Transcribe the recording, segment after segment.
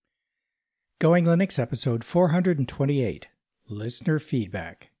Going Linux episode 428, Listener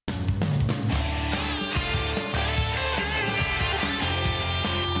Feedback.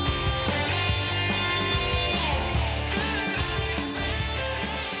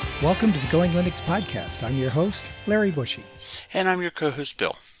 Welcome to the Going Linux podcast. I'm your host, Larry Bushy. And I'm your co-host,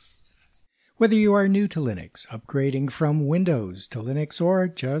 Bill. Whether you are new to Linux, upgrading from Windows to Linux, or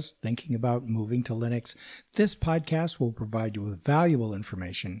just thinking about moving to Linux, this podcast will provide you with valuable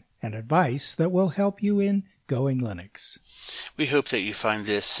information and advice that will help you in Going Linux. We hope that you find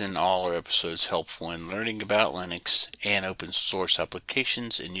this and all our episodes helpful in learning about Linux and open source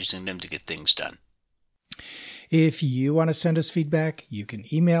applications and using them to get things done. If you want to send us feedback, you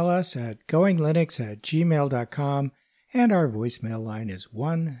can email us at goinglinux@gmail.com, and our voicemail line is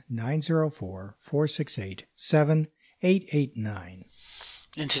 1-904-468-7889.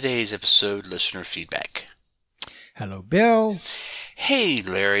 In today's episode, listener feedback. Hello, Bill. Hey,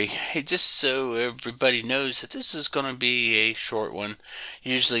 Larry. Hey, just so everybody knows that this is going to be a short one.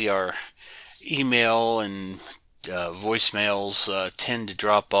 Usually our email and voicemails tend to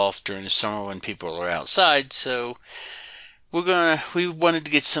drop off during the summer when people are outside, so we wanted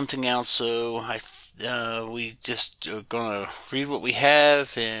to get something out, so we just are gonna read what we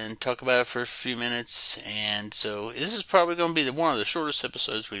have and talk about it for a few minutes, and so this is probably going to be one of the shortest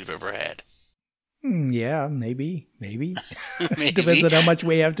episodes we've ever had. Yeah, maybe. Maybe. Depends on how much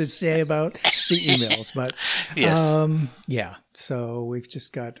we have to say about the emails. But yes. Yeah, so we've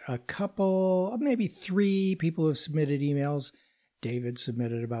just got a couple, maybe 3 people who have submitted emails. David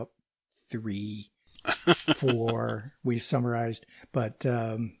submitted about 3, 4 we summarized. But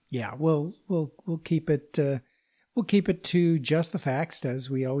yeah, we'll keep it to just the facts as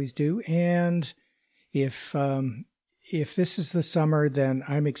we always do. And if this is the summer, then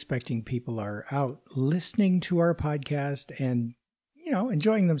I'm expecting people are out listening to our podcast and,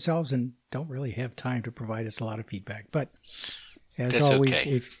 enjoying themselves and don't really have time to provide us a lot of feedback. But as that's always,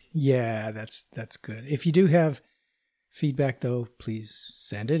 okay. That's good. If you do have feedback, though, please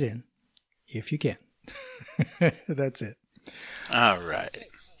send it in if you can. That's it. All right.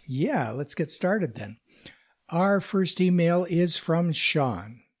 Yeah, let's get started then. Our first email is from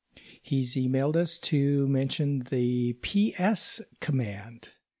Sean. He's emailed us to mention the PS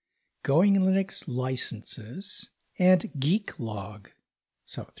command, Going Linux licenses, and Geek Log.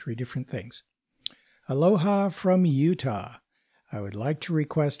 So 3 different things. Aloha from Utah. I would like to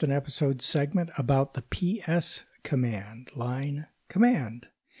request an episode segment about the PS command, line command.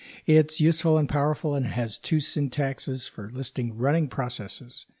 It's useful and powerful and has 2 syntaxes for listing running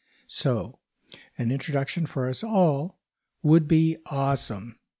processes. So, an introduction for us all would be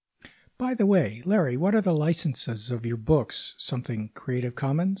awesome. By the way, Larry, what are the licenses of your books? Something Creative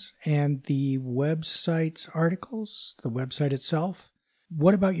Commons? And the website's articles? The website itself?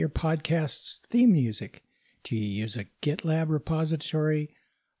 What about your podcast's theme music? Do you use a GitLab repository?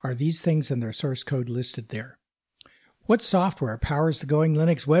 Are these things and their source code listed there? What software powers the Going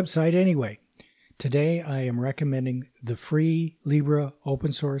Linux website anyway? Today I am recommending the free Libre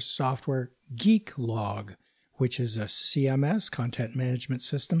open source software Geek Log, which is a CMS, content management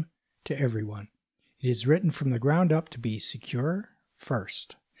system, to everyone. It is written from the ground up to be secure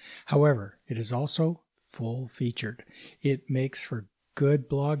first. However, it is also full-featured. It makes for good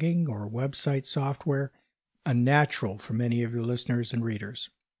blogging or website software, a natural for many of your listeners and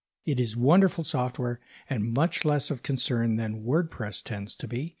readers. It is wonderful software and much less of concern than WordPress tends to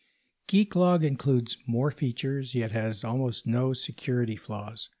be. GeekLog includes more features, yet has almost no security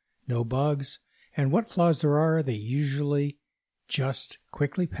flaws, no bugs, and what flaws there are, they usually just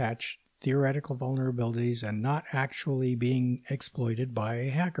quickly patch theoretical vulnerabilities and not actually being exploited by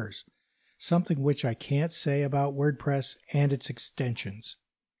hackers, something which I can't say about WordPress and its extensions.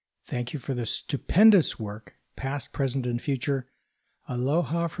 Thank you for the stupendous work, past, present, and future.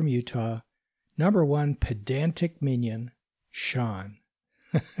 Aloha from Utah. Number 1 pedantic minion, Sean.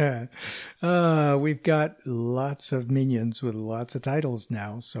 We've got lots of minions with lots of titles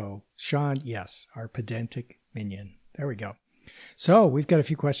now. So, Sean, yes, our pedantic minion. There we go. So, we've got a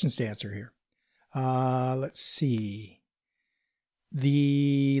few questions to answer here. Let's see.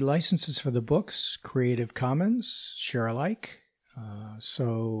 The licenses for the books, Creative Commons, share alike.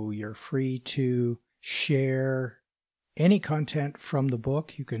 So, you're free to share any content from the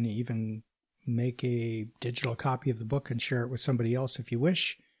book. You can even make a digital copy of the book and share it with somebody else if you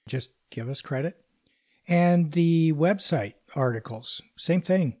wish. Just give us credit. And the website articles, same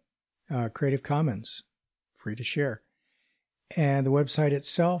thing. Creative Commons, free to share. And the website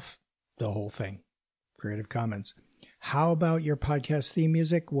itself, the whole thing, Creative Commons. How about your podcast theme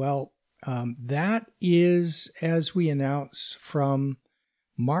music? Well, that is, as we announce, from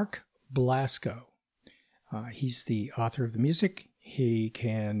Mark Blasco. He's the author of the music. He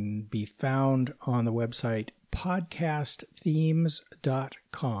can be found on the website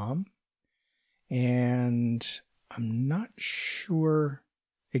podcastthemes.com. And I'm not sure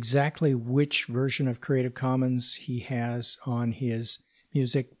exactly which version of Creative Commons he has on his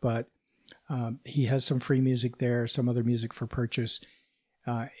music, but he has some free music there, some other music for purchase.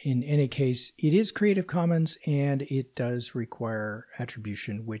 In any case, it is Creative Commons, and it does require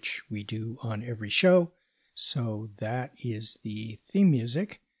attribution, which we do on every show. So that is the theme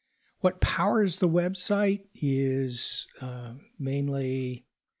music. What powers the website is mainly,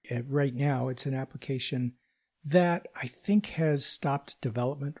 right now, it's an application that I think has stopped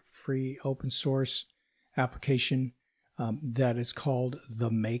development, free open source application that is called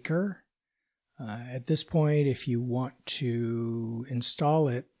The Maker. At this point, if you want to install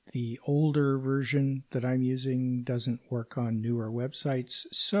it, the older version that I'm using doesn't work on newer websites,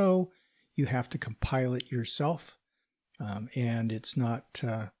 so you have to compile it yourself. And it's not,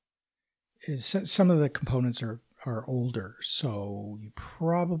 some of the components are older, so you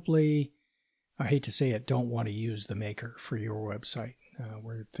probably, I hate to say it, don't want to use the Maker for your website.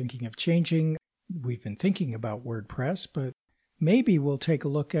 We're thinking of changing. We've been thinking about WordPress, but maybe we'll take a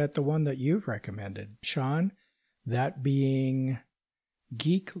look at the one that you've recommended, Sean, that being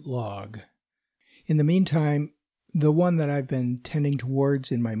Geeklog. In the meantime, the one that I've been tending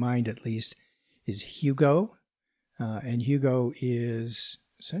towards, in my mind at least, is Hugo. And Hugo is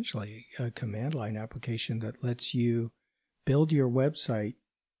essentially a command line application that lets you build your website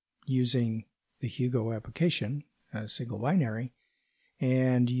using the Hugo application, a single binary,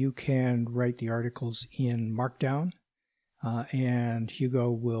 and you can write the articles in Markdown. And Hugo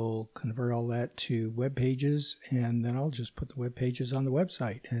will convert all that to web pages, and then I'll just put the web pages on the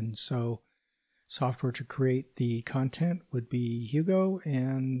website. And so software to create the content would be Hugo.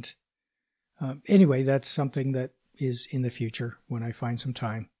 And anyway, that's something that is in the future when I find some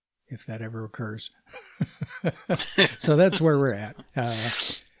time, if that ever occurs. So that's where we're at.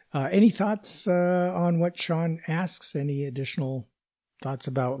 Any thoughts on what Sean asks? Any additional thoughts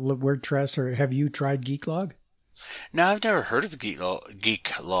about WordPress, or have you tried Geeklog? No, I've never heard of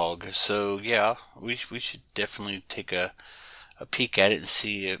Geeklog, so yeah, we should definitely take a peek at it and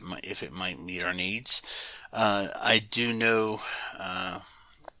see if it might meet our needs. I do know,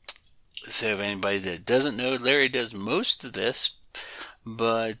 so if anybody that doesn't know, Larry does most of this,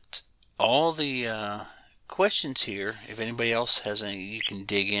 but all the questions here, if anybody else has any, you can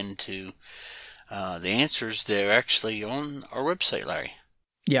dig into the answers. They're actually on our website, Larry.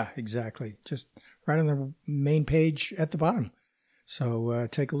 Yeah, exactly. Just right on the main page at the bottom. So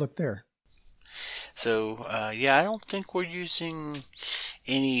take a look there. So, yeah, I don't think we're using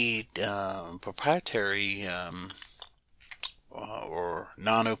any proprietary or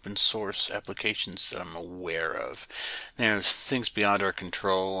non-open source applications that I'm aware of. There's things beyond our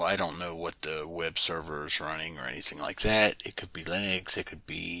control. I don't know what the web server is running or anything like that. It could be Linux. It could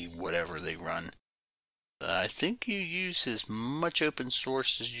be whatever they run. I think you use as much open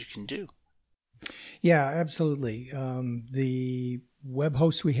source as you can do. Yeah, absolutely. The web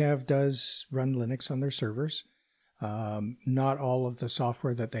host we have does run Linux on their servers. Not all of the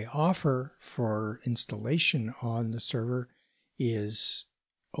software that they offer for installation on the server is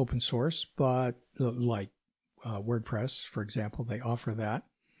open source, but like WordPress, for example, they offer that.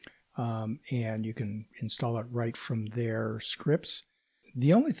 And you can install it right from their scripts.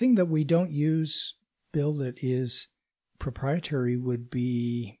 The only thing that we don't use, Bill, that is proprietary would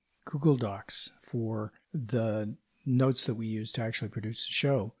be Google Docs for the notes that we use to actually produce the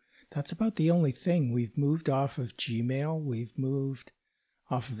show. That's about the only thing. We've moved off of Gmail. We've moved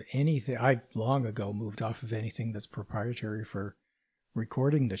off of anything. I long ago moved off of anything that's proprietary for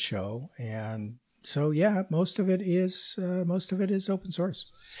recording the show. And so, yeah, most of it is open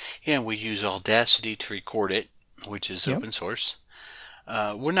source. Yeah, and we use Audacity to record it, which is open source.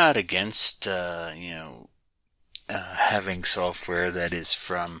 We're not against, having software that is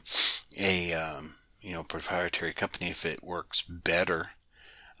from a, proprietary company if it works better.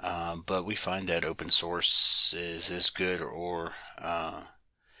 But we find that open source is as good or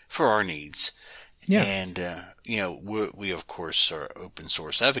for our needs. Yeah. And, we of course are open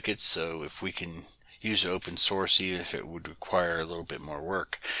source advocates. So if we can use open source, even if it would require a little bit more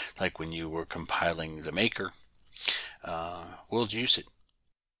work, like when you were compiling the Maker, we'll use it.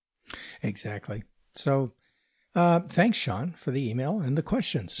 Exactly. So, thanks, Sean, for the email and the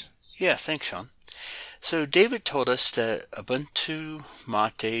questions. Yeah, thanks, Sean. So David told us that Ubuntu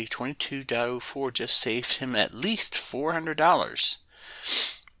Mate 22.04 just saved him at least $400.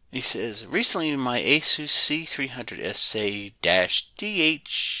 He says, recently my Asus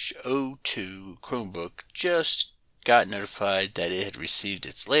C300SA-DH02 Chromebook just got notified that it had received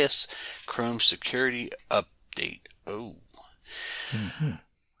its last Chrome security update. Oh. Mm-hmm.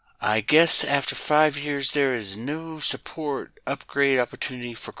 I guess after 5 years there is no support upgrade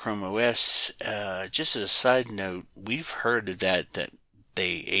opportunity for Chrome OS. Just as a side note, we've heard of that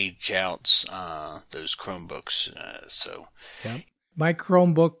they age out those Chromebooks. Yep. My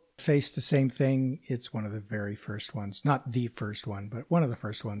Chromebook faced the same thing. It's one of the very first ones. Not the first one, but one of the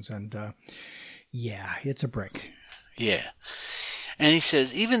first ones. And yeah, it's a brick. Yeah. And he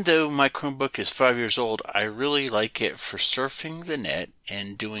says, even though my Chromebook is 5 years old, I really like it for surfing the net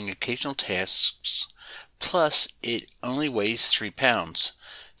and doing occasional tasks. Plus, it only weighs 3 pounds.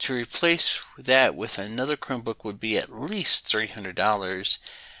 To replace that with another Chromebook would be at least $300.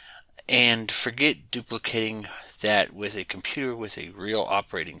 And forget duplicating that with a computer with a real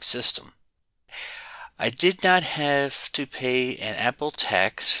operating system. I did not have to pay an Apple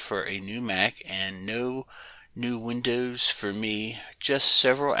tax for a new Mac and no new Windows for me, just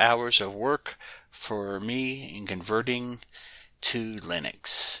several hours of work for me in converting to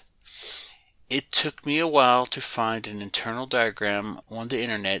Linux. It took me a while to find an internal diagram on the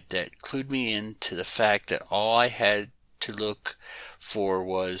internet that clued me into the fact that all I had to look for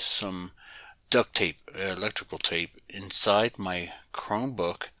was some duct tape, electrical tape, inside my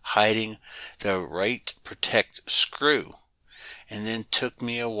Chromebook hiding the right protect screw. And then took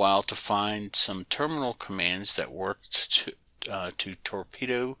me a while to find some terminal commands that worked to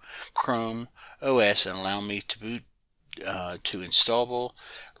torpedo Chrome OS and allow me to boot to installable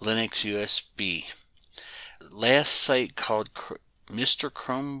Linux USB. Last site called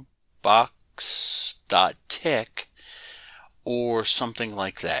MrChromebox.tech or something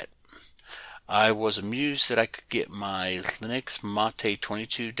like that. I was amused that I could get my Linux Mate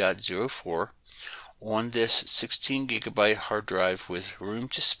 22.04 on this 16 gigabyte hard drive with room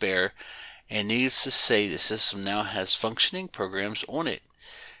to spare, and needless to say, the system now has functioning programs on it.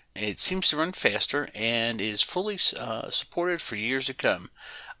 It seems to run faster and is fully supported for years to come.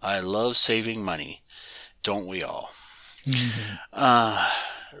 I love saving money, don't we all? Mm-hmm.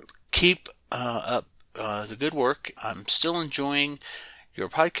 Keep up the good work. I'm still enjoying your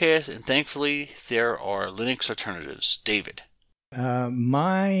podcast, and thankfully there are Linux alternatives. David.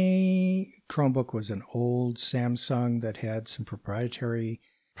 My Chromebook was an old Samsung that had some proprietary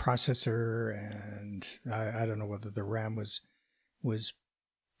processor, and I don't know whether the RAM was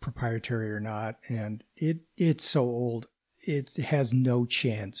proprietary or not. And it's so old, it has no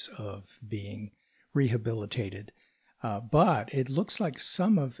chance of being rehabilitated. But it looks like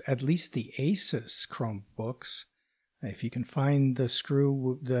some of at least the Asus Chromebooks, if you can find the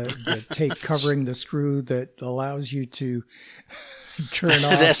screw, the tape covering the screw that allows you to turn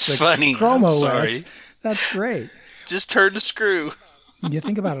off That's the funny. Chrome I'm OS, sorry. That's great. Just turn the screw. You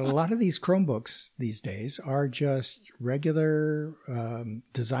think about it, a lot of these Chromebooks these days are just regular,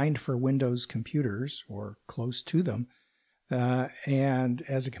 designed for Windows computers or close to them. And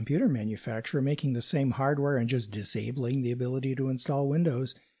as a computer manufacturer, making the same hardware and just disabling the ability to install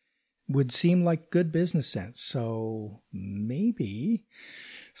Windows would seem like good business sense. So maybe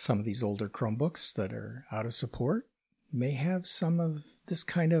some of these older Chromebooks that are out of support may have some of this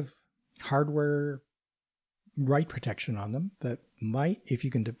kind of hardware write protection on them that might, if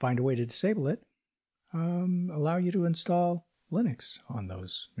you can find a way to disable it, allow you to install Linux on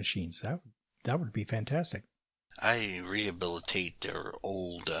those machines. That would be fantastic. I rehabilitate their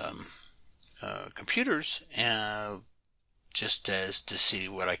old computers just as to see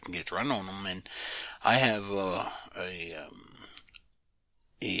what I can get to run on them, and I have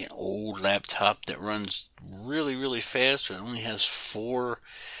an old laptop that runs really, really fast. It only has 4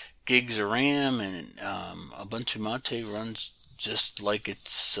 gigs of RAM, and Ubuntu Mate runs just like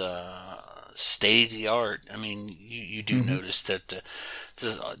it's state of the art. I mean, you do notice that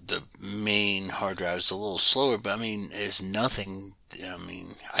the main hard drive is a little slower, but I mean, it's nothing. I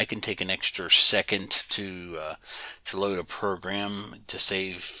mean, I can take an extra second to load a program to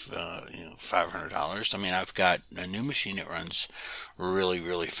save $500. I mean, I've got a new machine that runs really,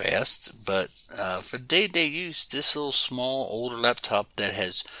 really fast, but for day-to-day use, this little small older laptop that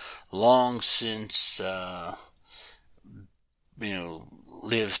has long since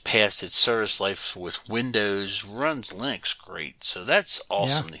lives past its service life with Windows, runs Linux great. So that's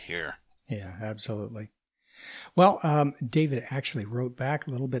awesome to hear. Yeah, absolutely. Well, David actually wrote back a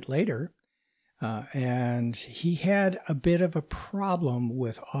little bit later, and he had a bit of a problem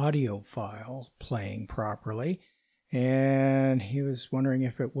with audio file playing properly, and he was wondering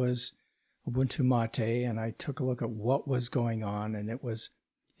if it was Ubuntu Mate, and I took a look at what was going on, and it was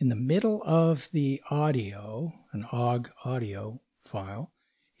in the middle of the audio, an OGG audio file,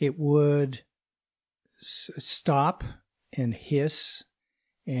 it would stop and hiss,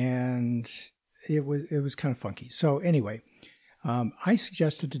 and it was kind of funky. So anyway, I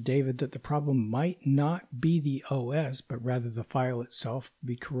suggested to David that the problem might not be the OS, but rather the file itself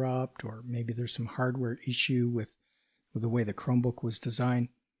be corrupt, or maybe there's some hardware issue with the way the Chromebook was designed.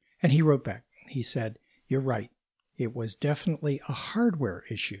 And he wrote back. He said, "You're right. It was definitely a hardware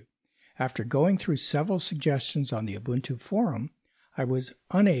issue. After going through several suggestions on the Ubuntu forum, I was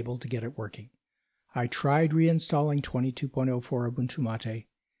unable to get it working. I tried reinstalling 22.04 Ubuntu Mate,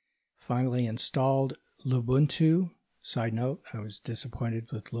 finally installed Lubuntu. Side note, I was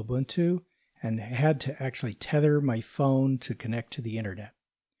disappointed with Lubuntu and had to actually tether my phone to connect to the internet.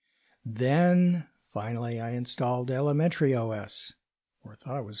 Then, finally, I installed Elementary OS, or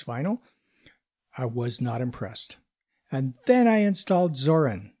thought it was final. I was not impressed. And then I installed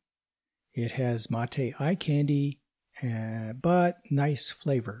Zorin. It has Mate eye candy, but nice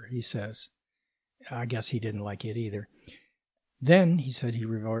flavor," he says. I guess he didn't like it either. Then, he said, he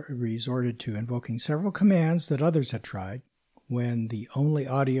resorted to invoking several commands that others had tried when the only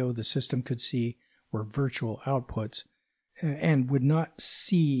audio the system could see were virtual outputs and would not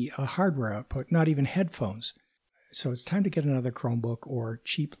see a hardware output, not even headphones. So it's time to get another Chromebook or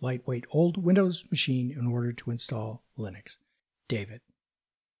cheap, lightweight, old Windows machine in order to install Linux. David.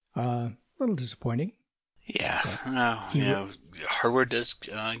 A little disappointing. Yeah, hardware does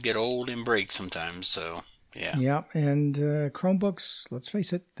get old and break sometimes, so yeah. Yeah, and Chromebooks, let's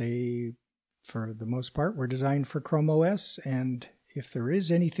face it, they, for the most part, were designed for Chrome OS, and if there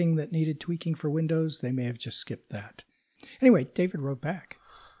is anything that needed tweaking for Windows, they may have just skipped that. Anyway, David wrote back.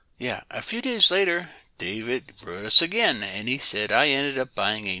 Yeah, a few days later, David wrote us again, and he said, "I ended up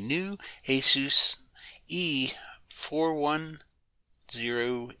buying a new Asus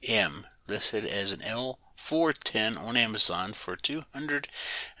E410M, listed as an L410 on Amazon for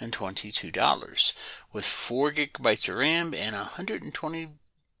 $222, with 4 gigabytes of RAM and a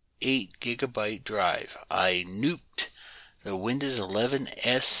 128 gigabyte drive. I nuked the Windows 11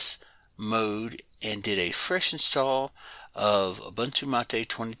 S mode and did a fresh install of Ubuntu Mate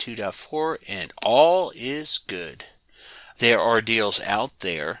 22.4, and all is good." There are deals out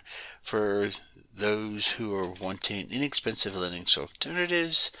there for those who are wanting inexpensive Linux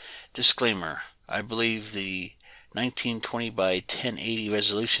alternatives. Disclaimer: I believe the 1920 by 1080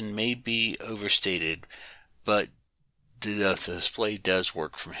 resolution may be overstated, but the display does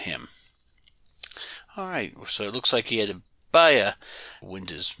work for him. Alright, so it looks like he had to buy a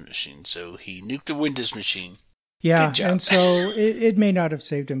Windows machine, so he nuked the Windows machine. Yeah, and so it may not have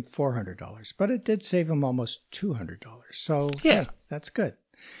saved him $400, but it did save him almost $200. So yeah, that's good.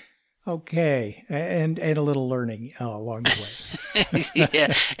 Okay, and a little learning along the way.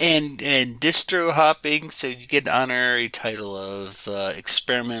 Yeah, and distro hopping, so you get an honorary title of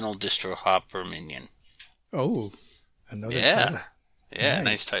experimental distro hopper minion. Oh, another title. Yeah,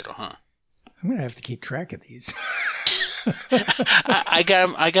 nice title, huh? I'm gonna have to keep track of these. I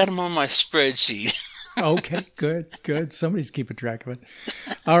got them on my spreadsheet. Okay, good. Somebody's keeping track of it.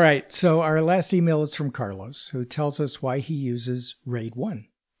 All right, so our last email is from Carlos, who tells us why he uses RAID 1.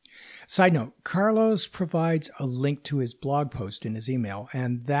 Side note, Carlos provides a link to his blog post in his email,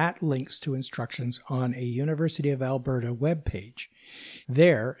 and that links to instructions on a University of Alberta webpage.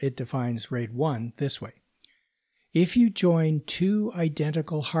 There, it defines RAID 1 this way. If you join 2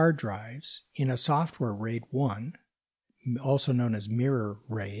 identical hard drives in a software RAID 1, also known as mirror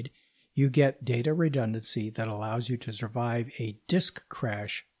RAID, you get data redundancy that allows you to survive a disk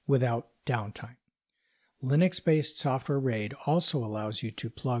crash without downtime. Linux-based software RAID also allows you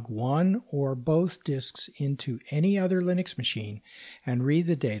to plug one or both disks into any other Linux machine and read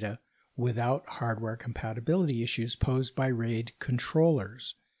the data without hardware compatibility issues posed by RAID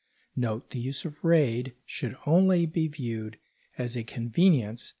controllers. Note, the use of RAID should only be viewed as a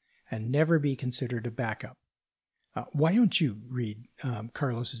convenience and never be considered a backup. Why don't you read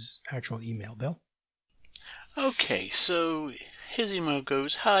Carlos's actual email, Bill? Okay, so his email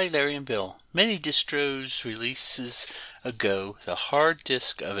goes, "Hi, Larry and Bill. Many distros releases ago, the hard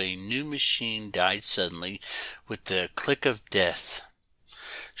disk of a new machine died suddenly with the click of death.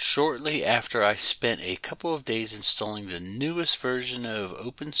 Shortly after, I spent a couple of days installing the newest version of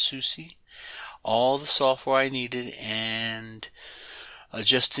OpenSUSE, all the software I needed, and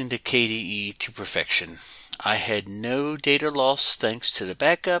adjusting the KDE to perfection. I had no data loss thanks to the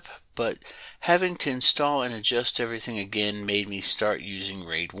backup, but having to install and adjust everything again made me start using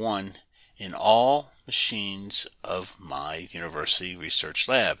RAID 1 in all machines of my university research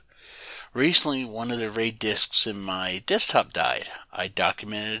lab. Recently, one of the RAID disks in my desktop died. I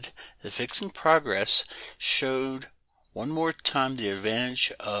documented the fixing progress, showed one more time the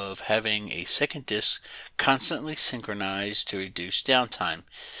advantage of having a second disk constantly synchronized to reduce downtime.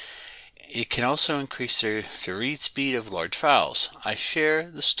 It can also increase the read speed of large files. I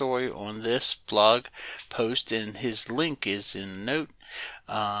share the story on this blog post, and his link is in the note.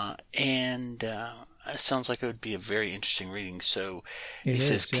 It sounds like it would be a very interesting reading. So he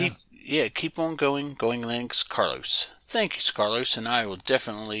says, keep on going, Going Linux, Carlos. Thank you, Carlos, and I will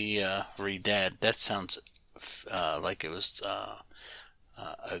definitely read that. That sounds like it was a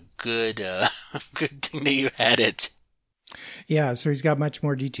good good thing that you had it. Yeah, so he's got much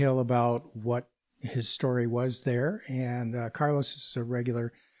more detail about what his story was there. And Carlos is a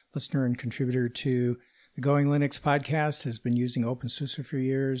regular listener and contributor to the Going Linux podcast, has been using OpenSUSE for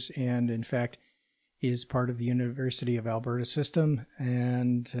years, and in fact is part of the University of Alberta system,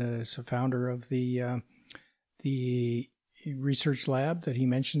 and is a founder of the research lab that he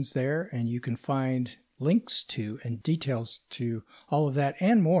mentions there. And you can find links to and details to all of that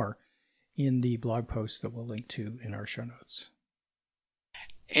and more in the blog post that we'll link to in our show notes.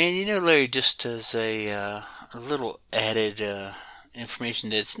 And Larry, just as a little added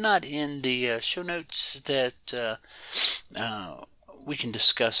information that's not in the show notes that we can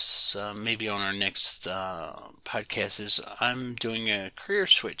discuss maybe on our next podcast, is I'm doing a career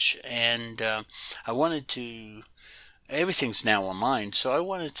switch, and I wanted to. Everything's now online, so I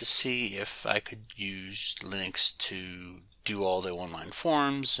wanted to see if I could use Linux to do all the online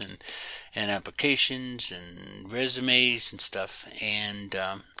forms and applications and resumes and stuff. And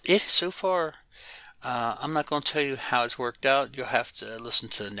so far, I'm not going to tell you how it's worked out. You'll have to listen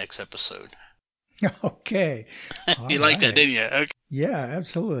to the next episode. Okay. You liked that, didn't you? Okay. Yeah,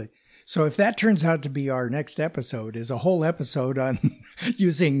 absolutely. So if that turns out to be our next episode, is a whole episode on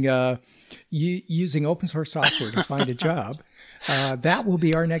using open source software to find a job, that will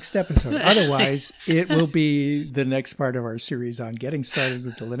be our next episode. Otherwise, it will be the next part of our series on getting started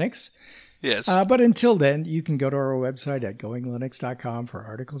with the Linux. Yes. But until then, you can go to our website at goinglinux.com for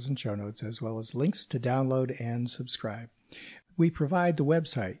articles and show notes, as well as links to download and subscribe. We provide the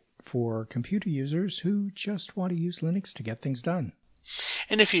website for computer users who just want to use Linux to get things done.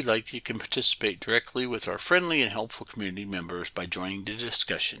 And if you'd like, you can participate directly with our friendly and helpful community members by joining the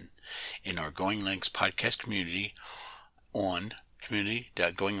discussion in our Going Linux podcast community on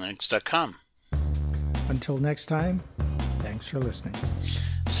community.goinglinux.com. Until next time, thanks for listening.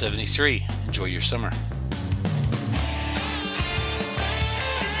 73. Enjoy your summer.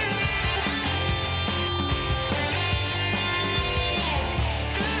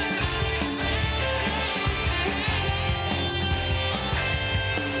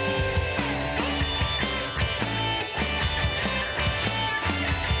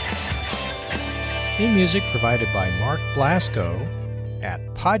 Theme music provided by Mark Blasco at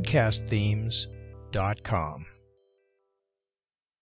podcastthemes.com.